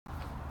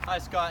Hi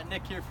Scott,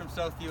 Nick here from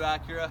SOuthview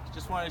Acura.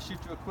 Just wanted to shoot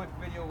you a quick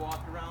video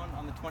walk around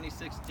on the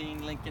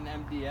 2016 Lincoln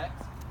MKX.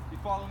 If you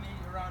follow me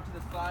around to the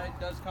side, it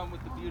does come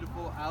with the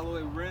beautiful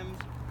alloy rims,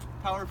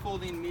 power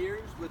folding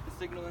mirrors with the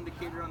signal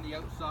indicator on the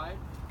outside,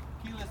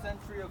 keyless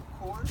entry of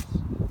course.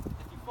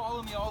 If you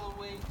follow me all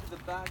the way to the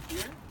back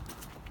here,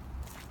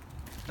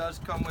 it does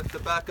come with the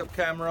backup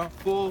camera,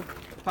 full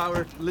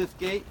power lift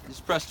gate.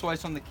 Just press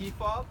twice on the key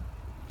fob.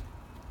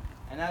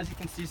 And as you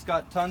can see, it's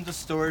got tons of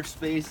storage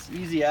space,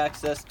 easy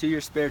access to your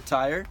spare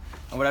tire.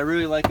 And what I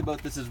really like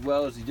about this as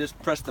well is you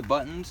just press the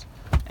buttons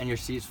and your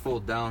seats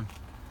fold down.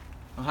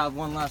 I'll have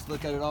one last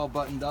look at it all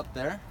buttoned up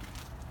there.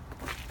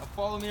 Now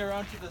follow me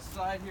around to the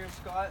side here,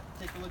 Scott.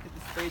 Take a look at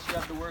the space you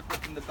have to work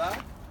with in the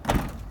back.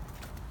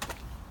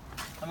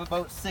 I'm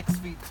about 6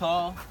 feet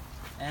tall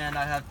and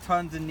I have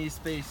tons of knee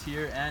space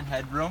here and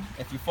headroom.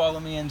 If you follow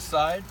me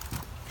inside,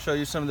 I'll show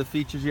you some of the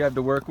features you have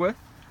to work with.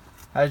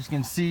 As you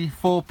can see,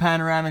 full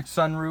panoramic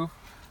sunroof,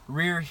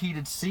 rear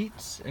heated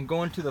seats, and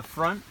going to the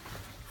front,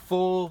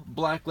 full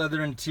black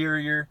leather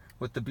interior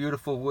with the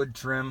beautiful wood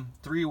trim,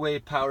 3-way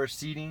power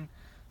seating.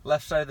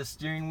 Left side of the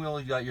steering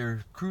wheel, you got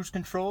your cruise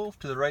control.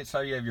 To the right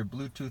side, you have your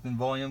Bluetooth and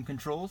volume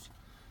controls.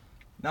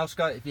 Now,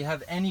 Scott, if you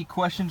have any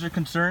questions or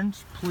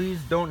concerns,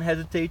 please don't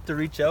hesitate to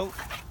reach out.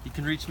 You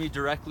can reach me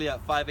directly at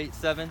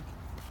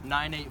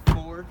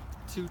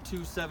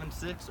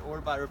 587-984-2276 or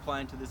by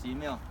replying to this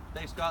email.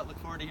 Thanks, Scott. Look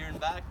forward to hearing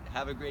back.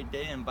 Have a great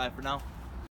day and bye for now.